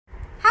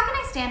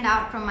stand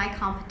out from my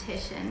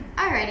competition?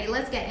 Alrighty,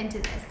 let's get into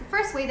this. The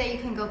first way that you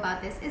can go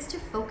about this is to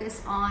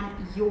focus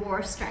on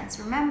your strengths.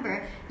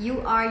 Remember,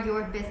 you are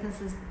your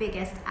business's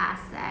biggest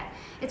asset.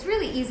 It's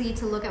really easy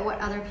to look at what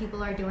other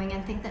people are doing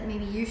and think that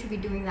maybe you should be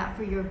doing that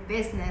for your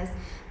business,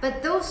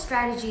 but those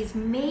strategies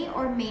may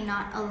or may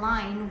not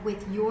align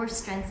with your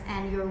strengths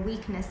and your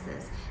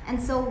weaknesses.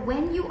 And so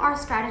when you are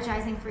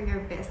strategizing for your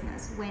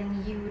business,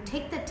 when you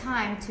take the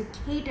time to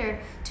cater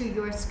to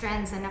your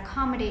strengths and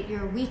accommodate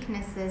your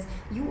weaknesses,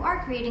 you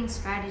are creating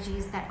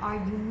strategies that are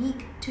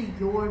unique to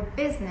your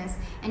business,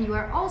 and you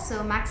are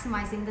also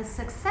maximizing the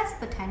success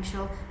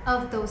potential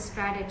of those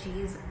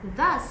strategies,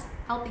 thus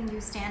helping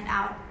you stand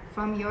out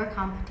from your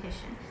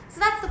competition. So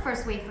that's the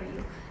first way for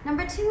you.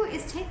 Number two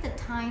is take the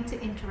time to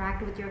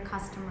interact with your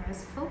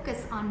customers.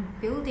 Focus on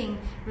building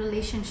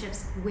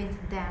relationships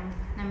with them.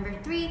 Number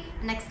three,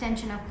 an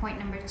extension of point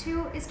number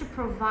two, is to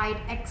provide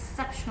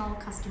exceptional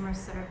customer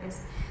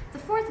service. The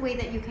fourth way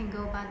that you can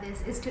go about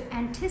this is to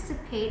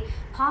anticipate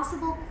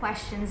possible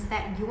questions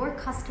that your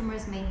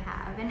customers may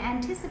have and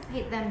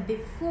anticipate them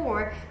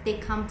before they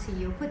come to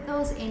you. Put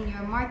those in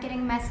your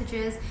marketing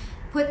messages.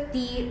 Put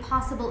the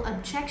possible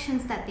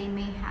objections that they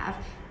may have.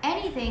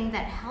 Anything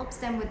that helps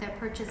them with their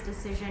purchase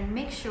decision,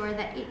 make sure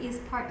that it is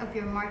part of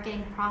your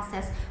marketing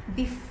process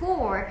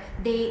before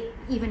they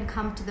even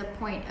come to the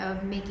point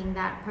of making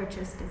that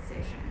purchase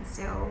decision.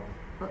 So,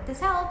 hope this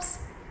helps.